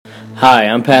Hi,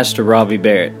 I'm Pastor Robbie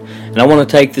Barrett, and I want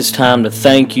to take this time to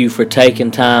thank you for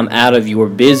taking time out of your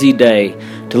busy day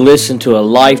to listen to a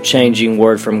life-changing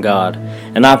word from God.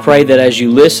 And I pray that as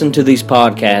you listen to these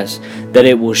podcasts, that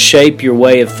it will shape your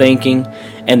way of thinking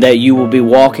and that you will be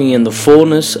walking in the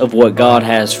fullness of what God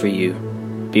has for you.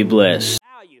 Be blessed.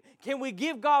 Can we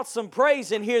give God some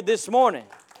praise in here this morning?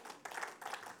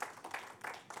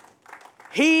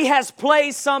 He has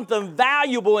placed something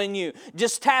valuable in you.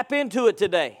 Just tap into it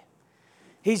today.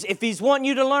 If He's wanting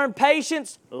you to learn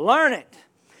patience, learn it.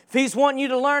 If He's wanting you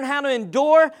to learn how to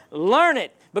endure, learn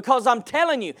it. Because I'm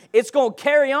telling you, it's going to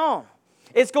carry on.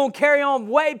 It's going to carry on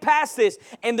way past this.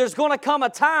 And there's going to come a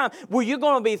time where you're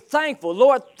going to be thankful.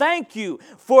 Lord, thank you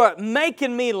for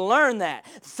making me learn that.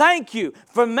 Thank you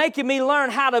for making me learn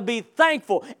how to be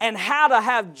thankful and how to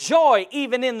have joy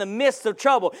even in the midst of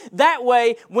trouble. That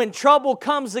way, when trouble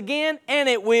comes again, and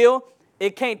it will,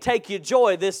 it can't take your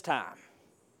joy this time.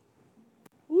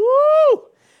 Woo!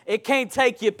 It can't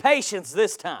take your patience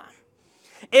this time.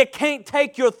 It can't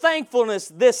take your thankfulness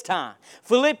this time.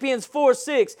 Philippians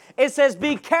 4:6, it says,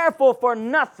 be careful for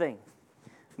nothing.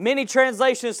 Many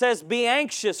translations says, be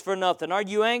anxious for nothing. Are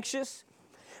you anxious?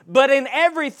 But in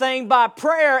everything by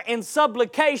prayer and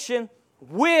supplication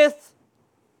with,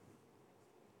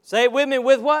 say it with me,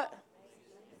 with what?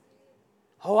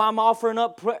 Oh, I'm offering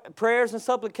up prayers and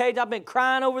supplications. I've been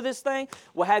crying over this thing.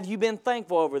 Well, have you been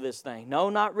thankful over this thing?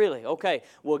 No, not really. Okay,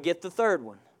 we'll get the third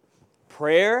one.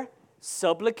 Prayer,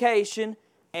 supplication,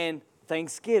 and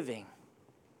thanksgiving.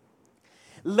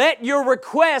 Let your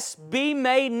requests be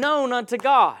made known unto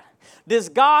God. Does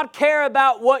God care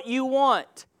about what you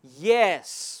want?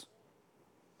 Yes.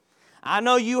 I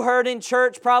know you heard in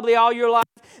church probably all your life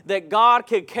that God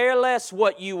could care less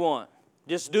what you want.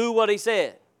 Just do what He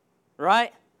said.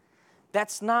 Right?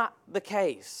 That's not the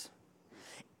case.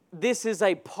 This is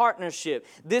a partnership.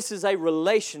 This is a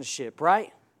relationship,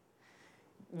 right?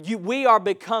 We are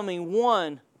becoming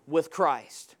one with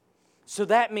Christ. So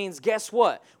that means, guess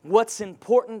what? What's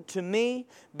important to me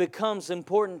becomes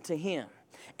important to Him,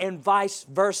 and vice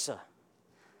versa.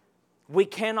 We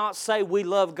cannot say we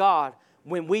love God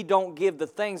when we don't give the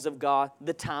things of God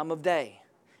the time of day.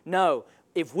 No.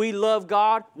 If we love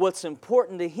God, what's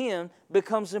important to Him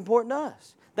becomes important to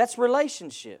us. That's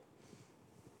relationship.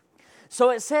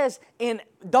 So it says,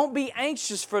 don't be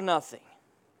anxious for nothing.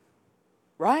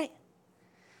 Right?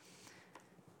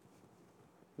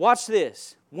 Watch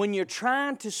this. When you're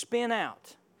trying to spin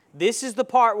out, this is the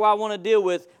part where I want to deal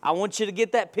with. I want you to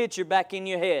get that picture back in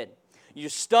your head. You're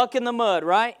stuck in the mud,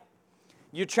 right?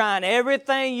 You're trying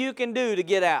everything you can do to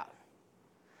get out.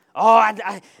 Oh,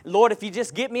 Lord, if you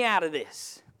just get me out of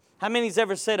this. How many's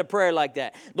ever said a prayer like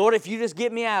that? Lord, if you just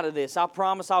get me out of this, I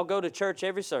promise I'll go to church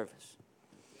every service.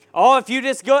 Oh, if you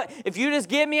just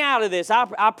get me out of this,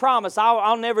 I promise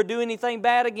I'll never do anything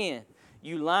bad again.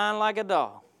 You lying like a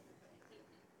dog.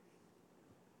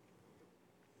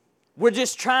 We're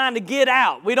just trying to get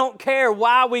out. We don't care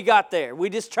why we got there. We're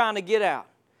just trying to get out.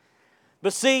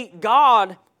 But see,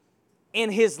 God, in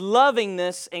His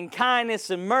lovingness and kindness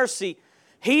and mercy,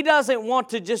 He doesn't want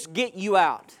to just get you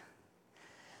out.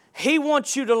 He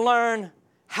wants you to learn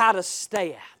how to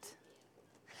stay out.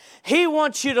 He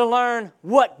wants you to learn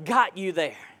what got you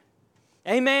there.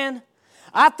 Amen?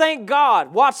 I thank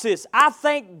God, watch this, I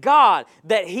thank God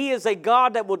that He is a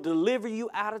God that will deliver you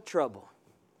out of trouble.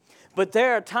 But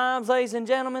there are times, ladies and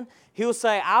gentlemen, He'll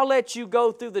say, I'll let you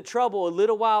go through the trouble a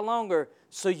little while longer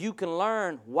so you can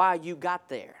learn why you got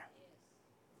there.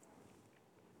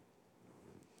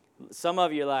 Some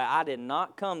of you are like, I did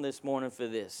not come this morning for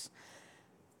this.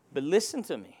 But listen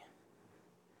to me.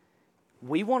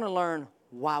 We want to learn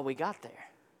why we got there.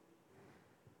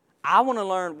 I want to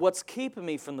learn what's keeping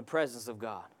me from the presence of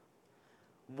God.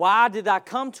 Why did I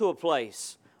come to a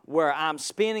place where I'm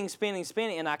spinning,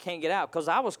 and I can't get out? Because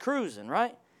I was cruising,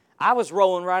 right? I was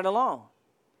rolling right along.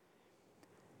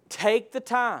 Take the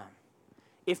time.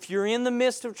 If you're in the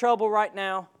midst of trouble right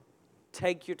now,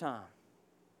 take your time.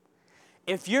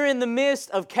 If you're in the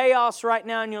midst of chaos right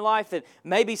now in your life and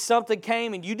maybe something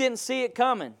came and you didn't see it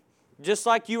coming, just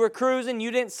like you were cruising,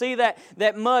 you didn't see that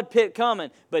mud pit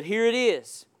coming, but here it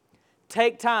is.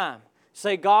 Take time.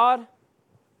 Say, God,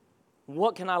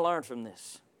 what can I learn from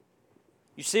this?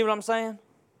 You see what I'm saying?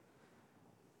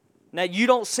 Now, you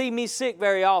don't see me sick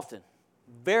very often.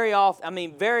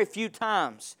 Very few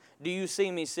times do you see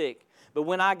me sick. But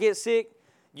when I get sick,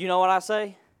 you know what I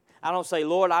say? I don't say,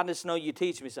 Lord, I just know you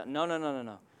teach me something.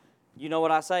 No. You know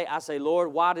what I say? I say,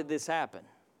 Lord, why did this happen?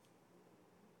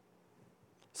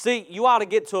 See, you ought to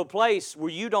get to a place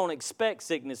where you don't expect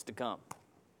sickness to come.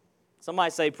 Somebody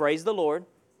say, praise the Lord.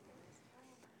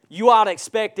 you ought to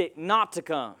expect it not to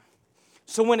come.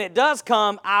 So when it does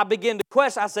come, I begin to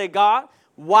question. I say, God,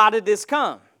 why did this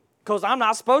come? Because I'm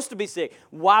not supposed to be sick.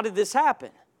 Why did this happen?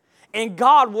 And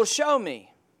God will show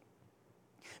me.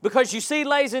 Because you see,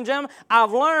 ladies and gentlemen,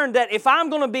 I've learned that if I'm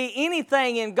going to be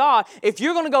anything in God, if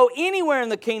you're going to go anywhere in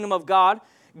the kingdom of God,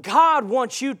 God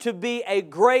wants you to be a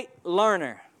great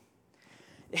learner.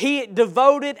 He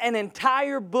devoted an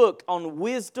entire book on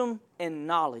wisdom and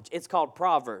knowledge. It's called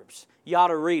Proverbs. You ought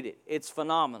to read it. It's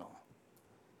phenomenal.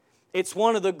 It's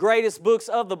one of the greatest books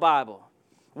of the Bible.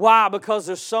 Why? Because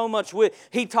there's so much wisdom.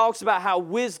 He talks about how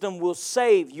wisdom will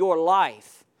save your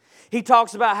life. He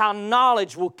talks about how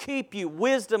knowledge will keep you,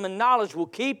 wisdom and knowledge will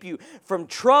keep you from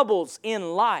troubles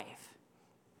in life.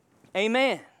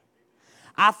 Amen.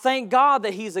 I thank God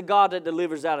that He's a God that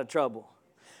delivers out of trouble.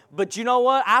 But you know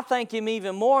what? I thank Him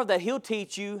even more that He'll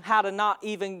teach you how to not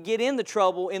even get into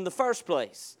trouble in the first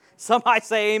place. Somebody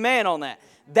say amen on that.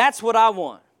 That's what I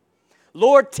want.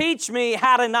 Lord, teach me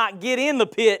how to not get in the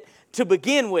pit to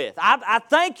begin with. I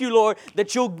thank you, Lord,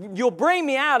 that you'll bring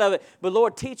me out of it. But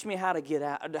Lord, teach me how to get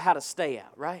out, how to stay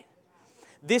out, right?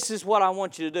 This is what I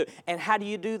want you to do. And how do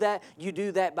you do that? You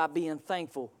do that by being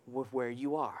thankful with where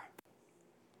you are.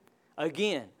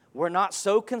 Again, we're not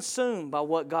so consumed by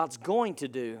what God's going to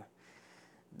do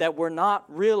that we're not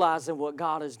realizing what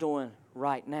God is doing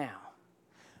right now.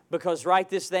 Because write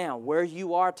this down, where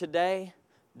you are today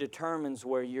determines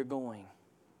where you're going.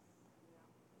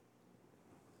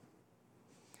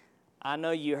 I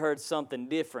know you heard something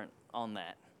different on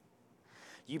that.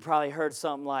 You probably heard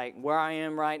something like, where I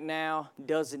am right now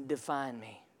doesn't define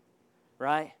me,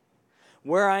 right?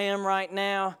 Where I am right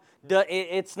now,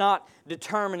 it's not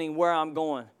determining where I'm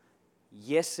going.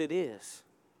 Yes, it is.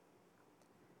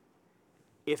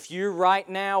 If you're right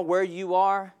now where you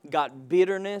are, got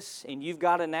bitterness and you've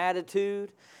got an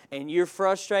attitude and you're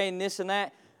frustrated and this and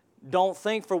that, don't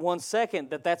think for 1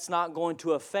 second that that's not going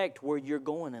to affect where you're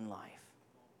going in life.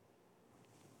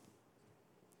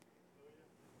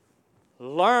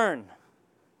 Learn.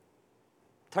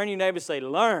 Turn to your neighbor and say,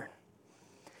 learn.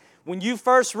 When you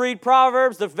first read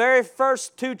Proverbs, the very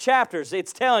first 2 chapters,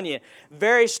 it's telling you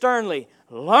very sternly,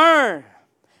 learn.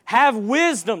 Have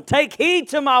wisdom. Take heed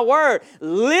to my word.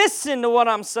 Listen to what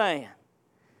I'm saying.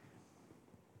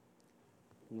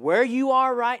 Where you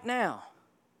are right now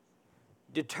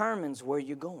determines where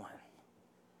you're going.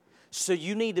 So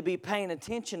you need to be paying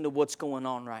attention to what's going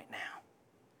on right now.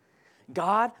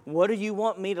 God, what do you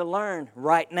want me to learn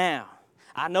right now?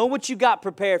 I know what you got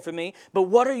prepared for me, but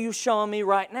what are you showing me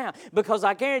right now? Because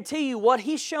I guarantee you what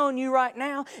He's showing you right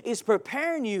now is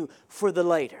preparing you for the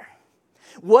later.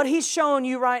 What He's showing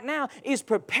you right now is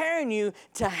preparing you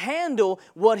to handle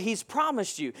what He's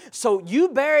promised you. So you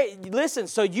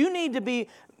need to be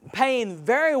paying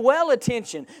very well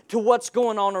attention to what's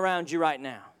going on around you right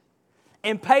now.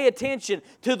 And pay attention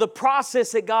to the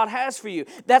process that God has for you.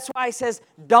 That's why He says,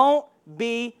 don't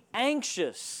be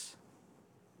anxious.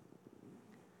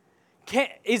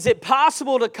 Is it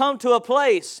possible to come to a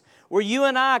place where you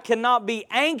and I cannot be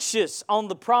anxious on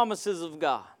the promises of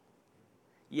God?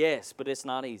 Yes, but it's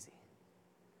not easy.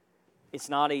 It's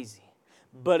not easy,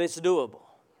 but it's doable.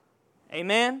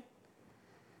 Amen?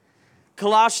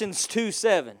 Colossians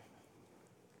 2:7.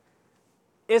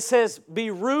 It says, be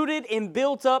rooted and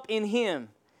built up in Him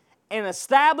and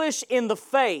established in the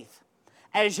faith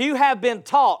as you have been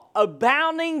taught,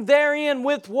 abounding therein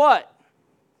with what?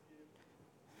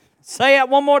 Say it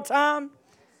one more time.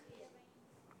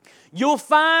 You'll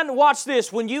find, watch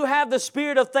this, when you have the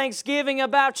spirit of thanksgiving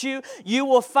about you, you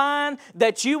will find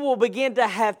that you will begin to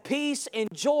have peace and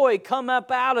joy come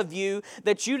up out of you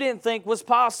that you didn't think was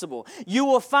possible. You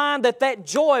will find that that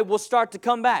joy will start to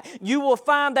come back. You will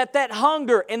find that that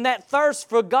hunger and that thirst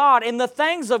for God and the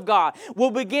things of God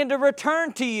will begin to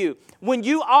return to you when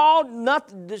you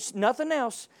nothing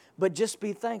else but just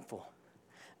be thankful.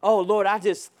 Oh, Lord, I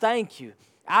just thank you.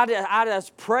 I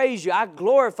just praise you. I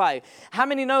glorify you. How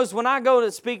many knows when I go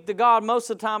to speak to God, most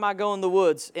of the time I go in the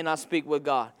woods and I speak with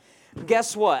God.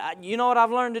 Guess what? You know what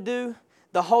I've learned to do?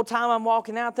 The whole time I'm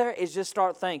walking out there is just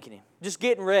start thanking Him. Just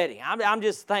getting ready. I'm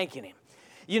just thanking Him.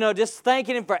 You know, just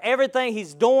thanking Him for everything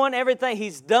He's doing, everything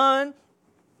He's done.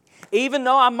 Even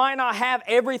though I might not have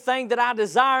everything that I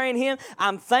desire in Him,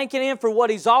 I'm thanking Him for what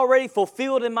He's already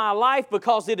fulfilled in my life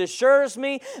because it assures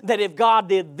me that if God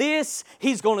did this,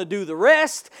 He's going to do the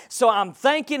rest. So I'm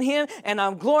thanking Him and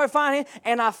I'm glorifying Him.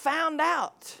 And I found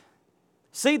out.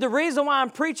 See, the reason why I'm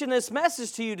preaching this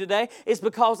message to you today is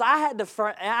because I had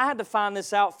to find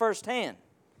this out firsthand.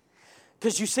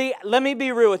 Because you see, let me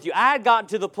be real with you. I had gotten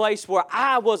to the place where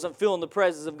I wasn't feeling the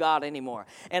presence of God anymore.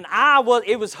 And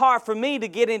it was hard for me to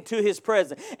get into His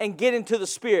presence and get into the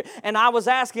Spirit. And I was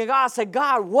asking God, I said,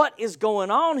 God, what is going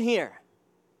on here?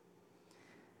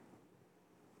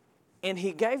 And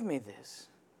He gave me this.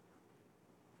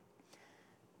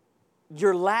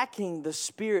 You're lacking the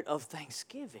spirit of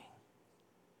thanksgiving.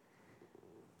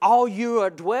 All you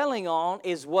are dwelling on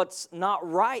is what's not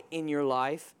right in your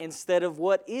life instead of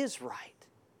what is right.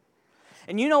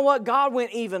 And you know what? God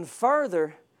went even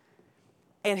further,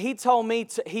 and He told me,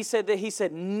 He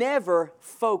said, never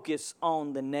focus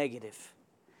on the negative.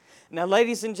 Now,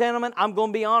 ladies and gentlemen, I'm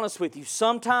going to be honest with you.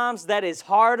 Sometimes that is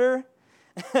harder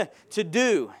to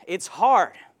do. It's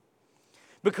hard.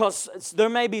 Because there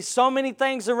may be so many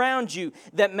things around you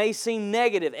that may seem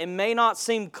negative and may not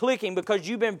seem clicking because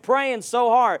you've been praying so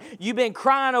hard. You've been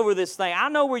crying over this thing. I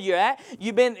know where you're at.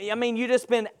 You just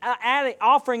been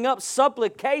offering up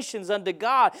supplications unto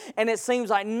God, and it seems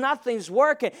like nothing's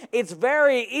working. It's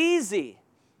very easy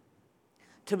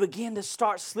to begin to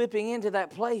start slipping into that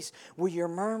place where you're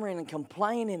murmuring and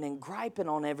complaining and griping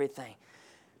on everything.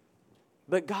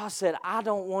 But God said, I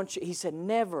don't want you. He said,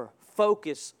 never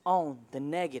focus on the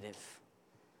negative.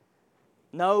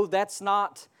 No, that's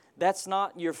not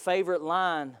your favorite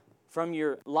line from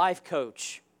your life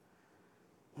coach.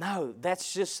 No,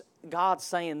 that's just God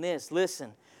saying this.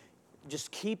 Listen,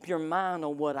 just keep your mind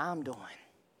on what I'm doing.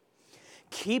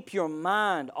 Keep your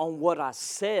mind on what I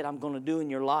said I'm going to do in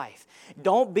your life.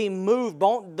 Don't be moved.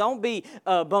 Don't be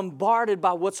bombarded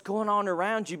by what's going on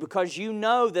around you, because you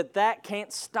know that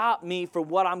can't stop me for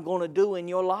what I'm going to do in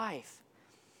your life.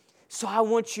 So I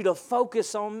want you to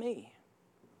focus on me.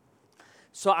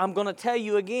 So I'm going to tell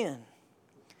you again,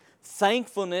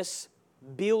 thankfulness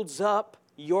builds up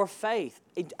your faith.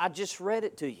 I just read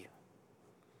it to you.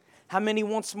 How many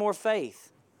wants more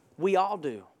faith? We all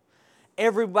do.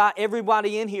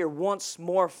 Everybody in here wants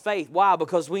more faith. Why?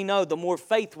 Because we know the more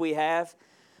faith we have,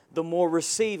 the more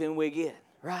receiving we get,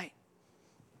 right?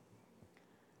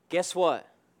 Guess what?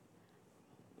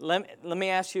 Let me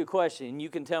ask you a question, and you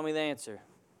can tell me the answer.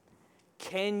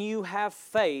 Can you have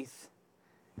faith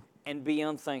and be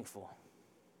unthankful?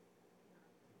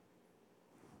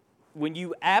 When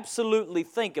you absolutely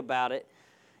think about it,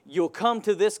 you'll come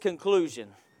to this conclusion.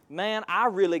 Man, I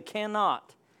really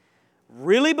cannot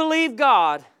really believe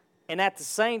God and at the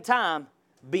same time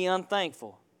be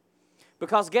unthankful.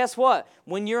 Because guess what?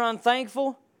 When you're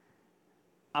unthankful,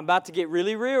 I'm about to get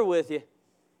really real with you,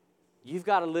 you've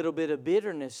got a little bit of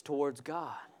bitterness towards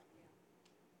God.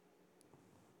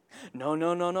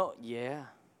 No. Yeah.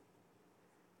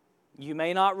 You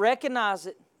may not recognize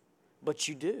it, but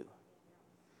you do.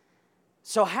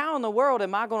 So how in the world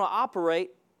am I going to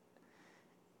operate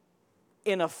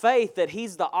in a faith that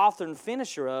He's the author and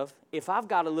finisher of if I've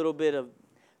got a little bit of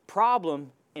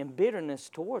problem and bitterness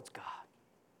towards God?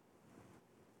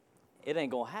 It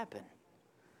ain't going to happen.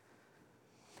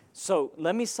 So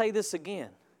let me say this again.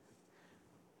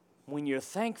 When you're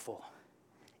thankful,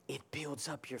 it builds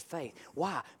up your faith.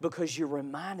 Why? Because you're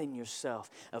reminding yourself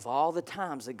of all the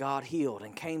times that God healed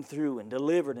and came through and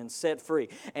delivered and set free.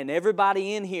 And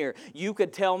everybody in here, you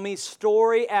could tell me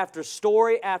story after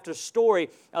story after story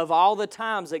of all the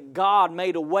times that God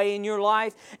made a way in your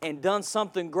life and done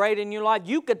something great in your life.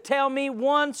 You could tell me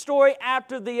one story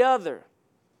after the other.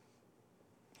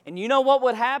 And you know what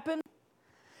would happen?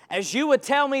 As you would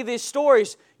tell me these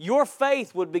stories, your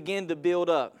faith would begin to build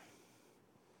up.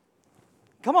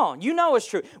 Come on, you know it's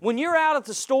true. When you're out at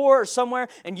the store or somewhere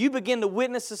and you begin to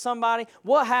witness to somebody,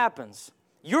 what happens?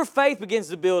 Your faith begins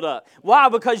to build up. Why?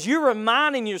 Because you're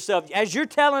reminding yourself, as you're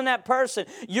telling that person,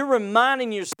 you're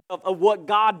reminding yourself of what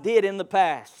God did in the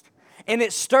past. And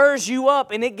it stirs you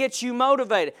up and it gets you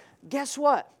motivated. Guess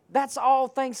what? That's all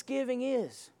Thanksgiving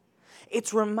is.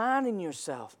 It's reminding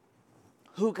yourself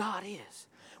who God is,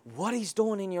 what He's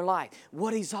doing in your life,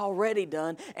 what He's already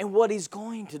done, and what He's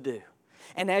going to do.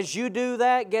 And as you do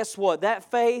that, guess what?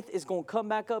 That faith is going to come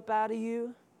back up out of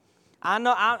you. I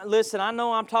know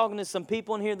I'm talking to some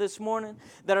people in here this morning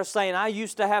that are saying, I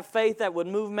used to have faith that would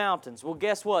move mountains. Well,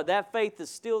 guess what? That faith is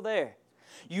still there.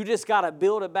 You just got to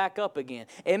build it back up again.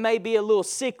 It may be a little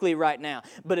sickly right now,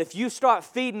 but if you start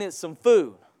feeding it some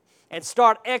food and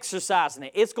start exercising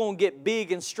it, it's going to get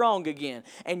big and strong again,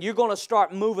 and you're going to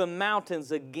start moving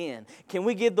mountains again. Can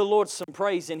we give the Lord some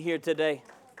praise in here today?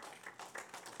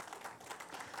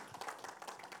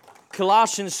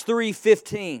 Colossians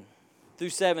 3:15 through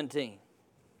 17.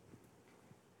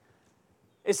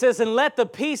 It says, and let the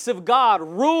peace of God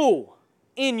rule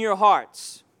in your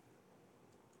hearts.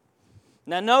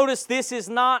 Now notice this is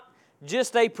not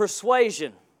just a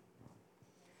persuasion.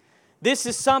 This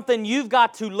is something you've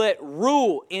got to let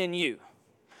rule in you.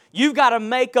 You've got to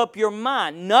make up your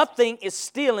mind. Nothing is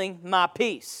stealing my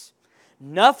peace.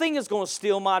 Nothing is going to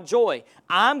steal my joy.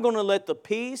 I'm going to let the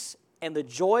peace and the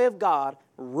joy of God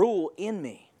rule in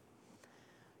me.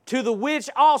 To the which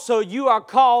also you are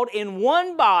called in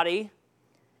one body,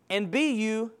 and be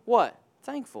you, what?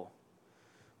 Thankful.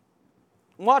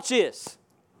 Watch this.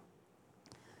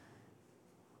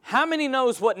 How many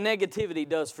knows what negativity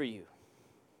does for you?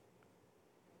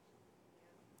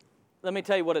 Let me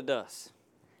tell you what it does.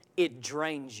 It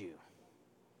drains you.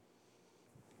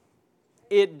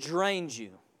 It drains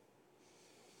you.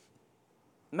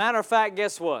 Matter of fact,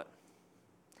 guess what?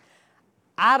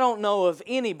 I don't know of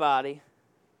anybody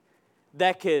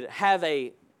that could have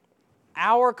an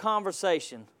hour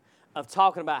conversation of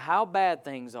talking about how bad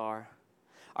things are,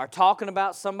 or talking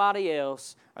about somebody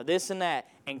else, or this and that,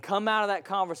 and come out of that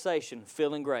conversation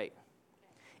feeling great.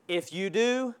 If you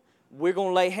do, we're going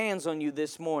to lay hands on you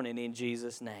this morning in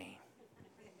Jesus' name.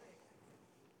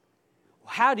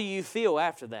 How do you feel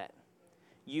after that?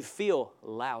 You feel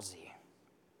lousy.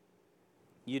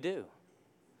 You do.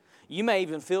 You may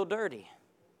even feel dirty.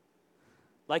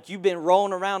 Like you've been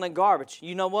rolling around in garbage.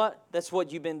 You know what? That's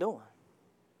what you've been doing.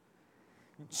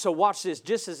 So watch this.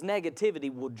 Just as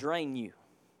negativity will drain you.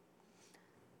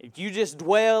 If you just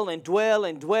dwell and dwell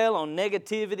and dwell on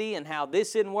negativity and how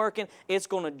this isn't working, it's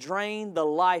going to drain the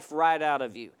life right out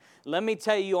of you. Let me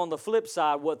tell you on the flip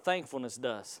side what thankfulness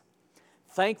does.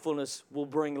 Thankfulness will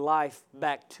bring life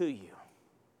back to you.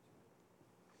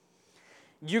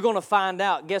 You're going to find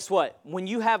out, guess what? When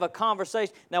you have a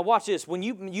conversation, now watch this, when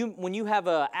you have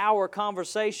an hour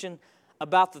conversation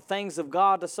about the things of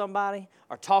God to somebody,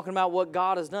 or talking about what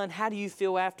God has done, how do you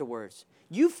feel afterwards?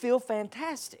 You feel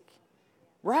fantastic,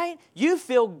 right? You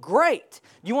feel great.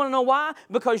 You want to know why?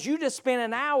 Because you just spent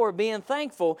an hour being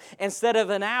thankful instead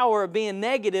of an hour being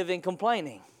negative and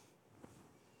complaining.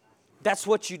 That's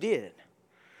what you did.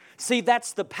 See,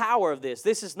 that's the power of this.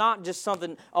 This is not just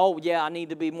something, oh, yeah, I need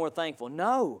to be more thankful.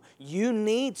 No, you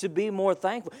need to be more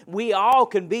thankful. We all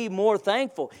can be more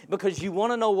thankful because you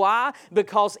want to know why?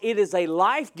 Because it is a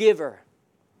life giver.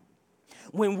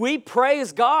 When we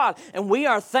praise God and we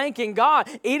are thanking God,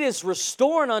 it is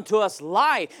restoring unto us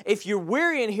life. If you're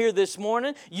weary in here this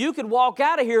morning, you could walk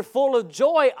out of here full of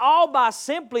joy all by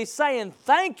simply saying,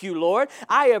 thank you, Lord.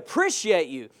 I appreciate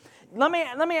you. Let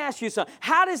me ask you something.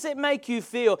 How does it make you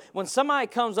feel when somebody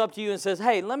comes up to you and says,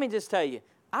 hey, let me just tell you,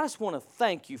 I just want to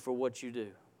thank you for what you do?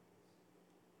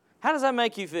 How does that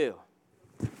make you feel?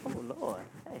 Oh, Lord.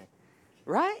 Hey.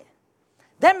 Right?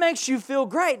 That makes you feel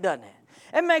great, doesn't it?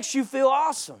 It makes you feel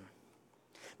awesome.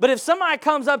 But if somebody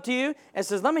comes up to you and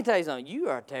says, let me tell you something, you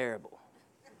are terrible.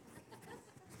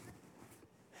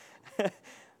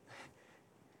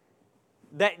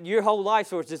 That your whole life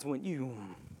source just went, you.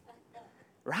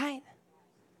 Right?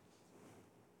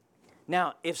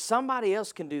 Now, if somebody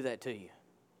else can do that to you,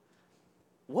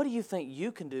 what do you think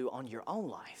you can do on your own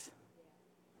life?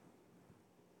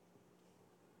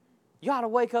 You ought to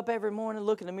wake up every morning,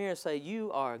 look in the mirror and say,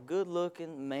 you are a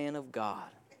good-looking man of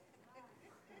God.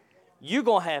 You're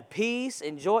going to have peace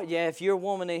and joy. Yeah, if you're a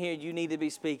woman in here, you need to be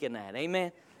speaking that.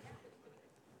 Amen?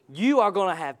 You are going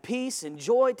to have peace and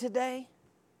joy today.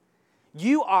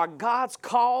 You are God's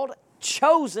called,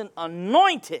 chosen,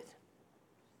 anointed.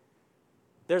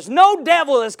 There's no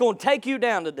devil that's going to take you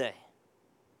down today.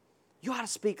 You ought to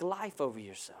speak life over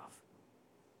yourself.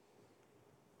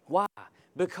 Why?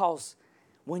 Because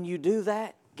when you do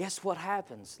that, guess what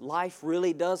happens? Life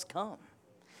really does come.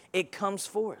 It comes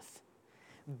forth.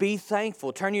 Be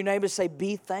thankful. Turn to your neighbor and say,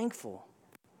 be thankful.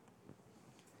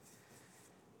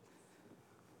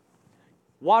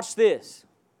 Watch this.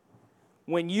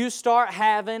 When you start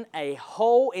having a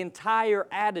whole entire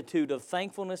attitude of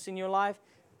thankfulness in your life,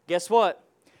 guess what?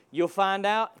 You'll find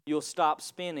out you'll stop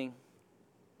spinning.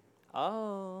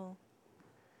 Oh.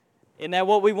 Isn't that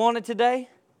what we wanted today?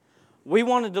 We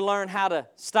wanted to learn how to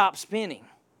stop spinning,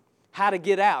 how to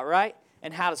get out, right?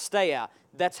 And how to stay out.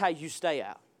 That's how you stay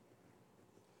out.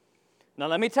 Now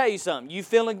let me tell you something. You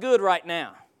feeling good right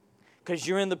now because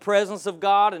you're in the presence of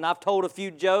God and I've told a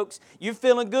few jokes. You're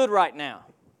feeling good right now.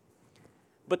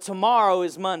 But tomorrow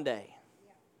is Monday.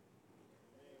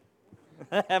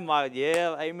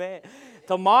 Yeah, amen.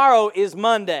 Tomorrow is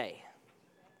Monday.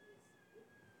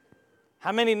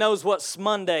 How many knows what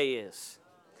Monday is?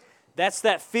 That's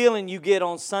that feeling you get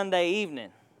on Sunday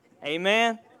evening.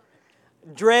 Amen?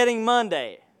 Dreading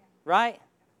Monday, right?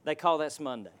 They call that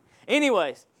Monday.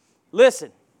 Anyways,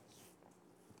 listen.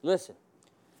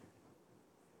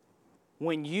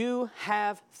 When you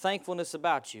have thankfulness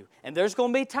about you, and there's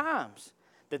going to be times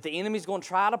that the enemy's going to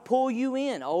try to pull you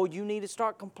in. Oh, you need to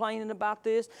start complaining about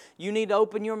this. You need to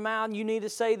open your mouth. You need to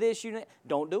say this.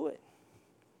 Don't do it.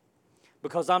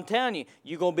 Because I'm telling you,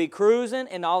 you're going to be cruising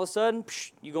and all of a sudden,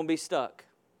 you're going to be stuck.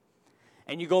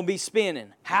 And you're going to be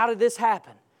spinning. How did this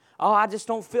happen? Oh, I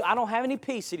don't have any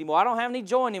peace anymore. I don't have any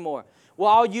joy anymore. Well,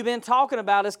 all you've been talking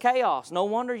about is chaos. No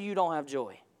wonder you don't have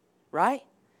joy. Right?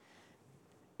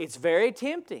 It's very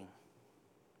tempting.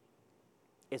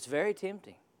 It's very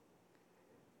tempting.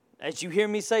 As you hear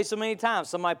me say so many times,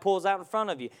 somebody pulls out in front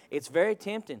of you. It's very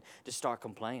tempting to start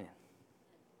complaining.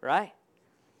 Right?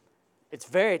 It's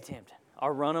very tempting.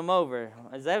 Or run them over.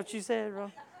 Is that what you said,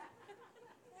 bro?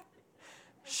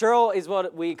 Cheryl is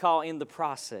what we call in the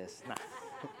process. No.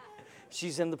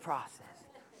 She's in the process.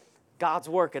 God's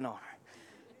working on her.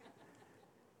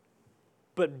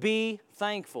 But be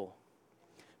thankful.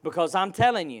 Because I'm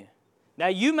telling you, now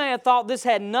you may have thought this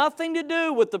had nothing to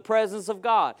do with the presence of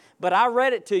God, but I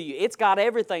read it to you. It's got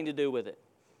everything to do with it.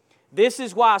 This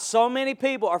is why so many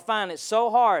people are finding it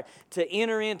so hard to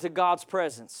enter into God's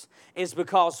presence. It's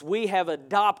because we have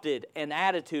adopted an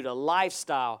attitude, a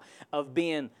lifestyle of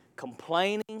being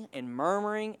complaining and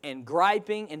murmuring and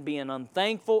griping and being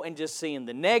unthankful and just seeing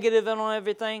the negative on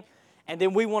everything. And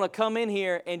then we want to come in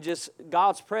here and just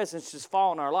God's presence just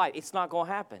fall in our life. It's not going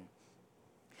to happen.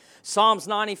 Psalms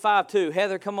 95:2.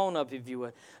 Heather, come on up if you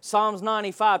would. Psalms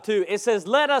 95:2. It says,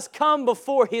 let us come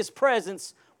before His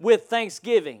presence with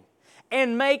thanksgiving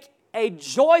and make a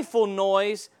joyful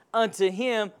noise unto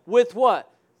Him with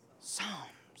what?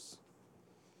 Psalms.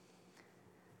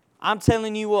 I'm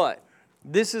telling you what.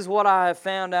 This is what I have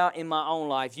found out in my own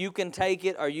life. You can take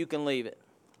it or you can leave it.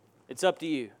 It's up to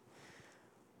you.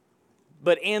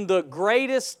 But in the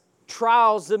greatest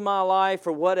trials in my life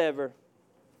or whatever,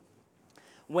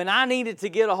 when I needed to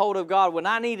get a hold of God, when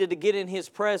I needed to get in His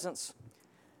presence,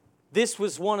 this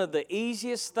was one of the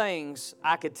easiest things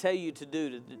I could tell you to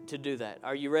do that.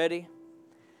 Are you ready?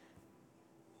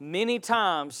 Many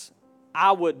times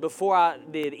I would, before I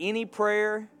did any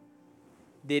prayer,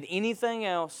 did anything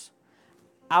else,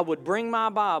 I would bring my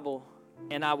Bible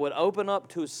and I would open up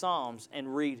to Psalms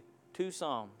and read 2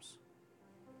 Psalms.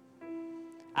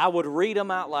 I would read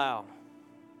them out loud.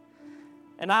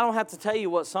 And I don't have to tell you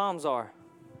what Psalms are.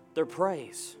 They're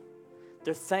praise.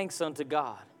 They're thanks unto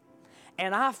God.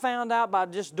 And I found out by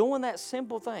just doing that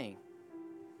simple thing.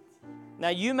 Now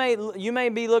you may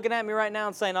be looking at me right now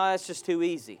and saying, oh, that's just too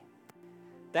easy.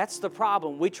 That's the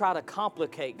problem. We try to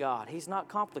complicate God. He's not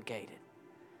complicated.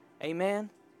 Amen?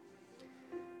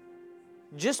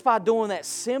 Just by doing that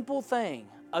simple thing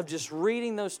of just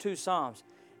reading those 2 Psalms,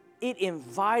 it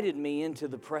invited me into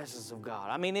the presence of God.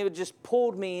 I mean, it just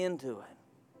pulled me into it.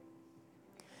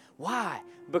 Why?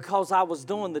 Because I was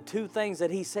doing the 2 things that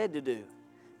He said to do.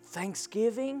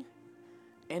 Thanksgiving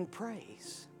and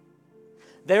praise.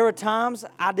 There were times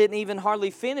I didn't even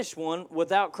hardly finish one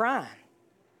without crying.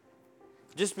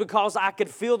 Just because I could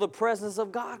feel the presence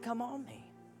of God come on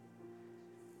me.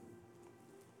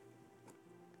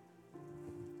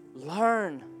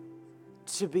 Learn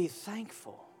to be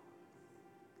thankful.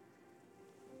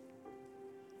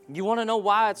 You want to know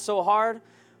why it's so hard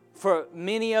for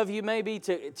many of you maybe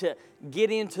to get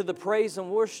into the praise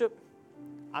and worship?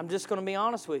 I'm just going to be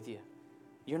honest with you.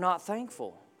 You're not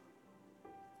thankful.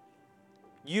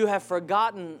 You have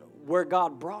forgotten where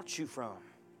God brought you from.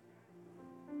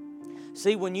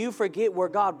 See, when you forget where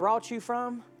God brought you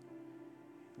from,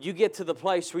 you get to the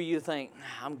place where you think,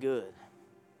 I'm good.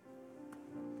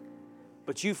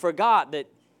 But you forgot that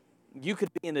you could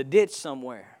be in a ditch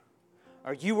somewhere,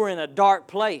 or you were in a dark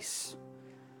place,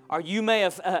 or you may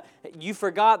have, you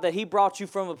forgot that He brought you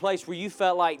from a place where you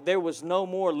felt like there was no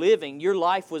more living. Your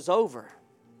life was over.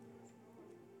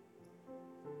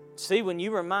 See, when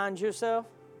you remind yourself,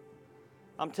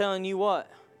 I'm telling you what,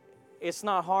 it's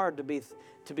not hard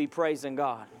to be praising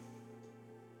God.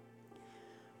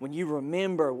 When you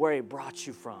remember where He brought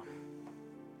you from.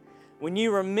 When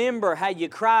you remember how you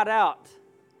cried out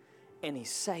and He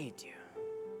saved you.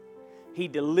 He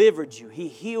delivered you. He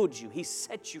healed you. He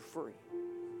set you free.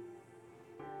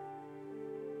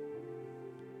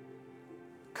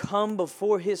 Come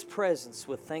before His presence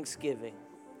with thanksgiving.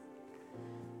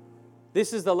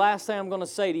 This is the last thing I'm going to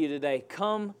say to you today.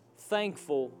 Come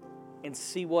thankful and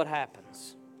see what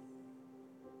happens.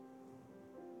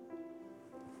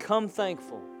 Come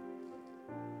thankful.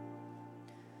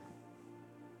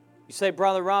 You say,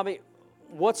 Brother Robbie,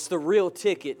 what's the real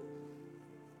ticket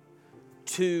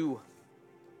to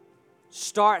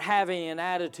start having an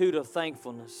attitude of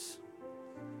thankfulness?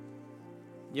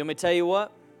 You want me to tell you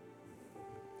what?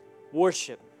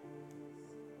 Worship.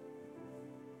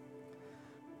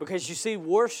 Because you see,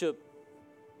 worship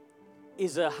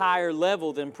is a higher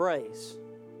level than praise.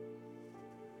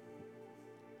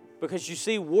 Because you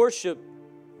see, worship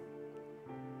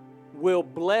will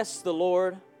bless the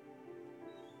Lord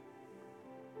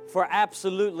for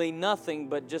absolutely nothing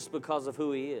but just because of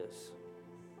who He is.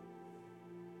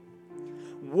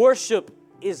 Worship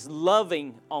is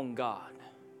loving on God.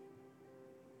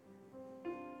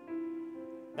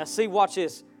 Now see, watch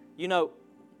this. You know,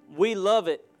 we love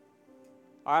it,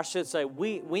 or I should say,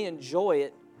 we enjoy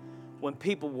it when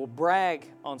people will brag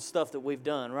on stuff that we've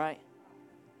done, right?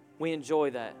 We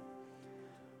enjoy that.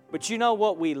 But you know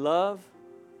what we love?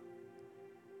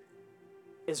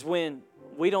 Is when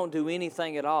we don't do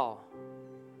anything at all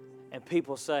and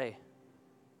people say,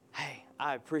 hey,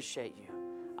 I appreciate you.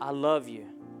 I love you.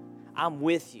 I'm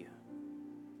with you.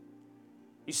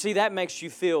 You see, that makes you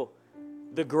feel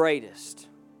the greatest.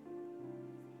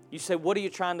 You say, what are you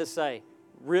trying to say?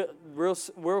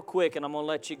 Real quick, and I'm going to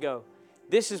let you go.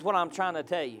 This is what I'm trying to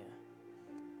tell you.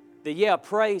 That, yeah,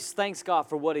 praise, thanks God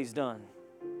for what He's done.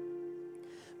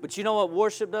 But you know what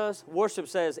worship does? Worship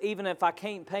says, even if I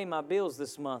can't pay my bills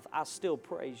this month, I still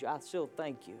praise you. I still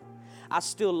thank you. I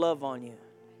still love on you.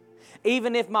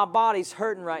 Even if my body's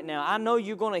hurting right now, I know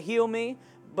you're going to heal me,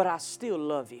 but I still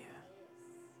love you.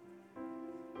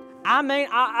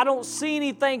 I don't see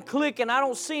anything clicking. I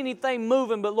don't see anything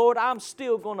moving, but Lord, I'm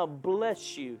still going to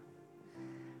bless you.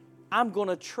 I'm going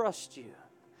to trust you.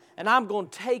 And I'm going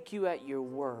to take you at your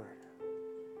word.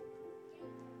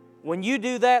 When you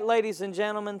do that, ladies and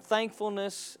gentlemen,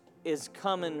 thankfulness is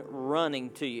coming running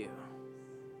to you.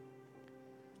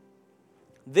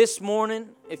 This morning,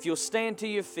 if you'll stand to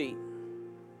your feet,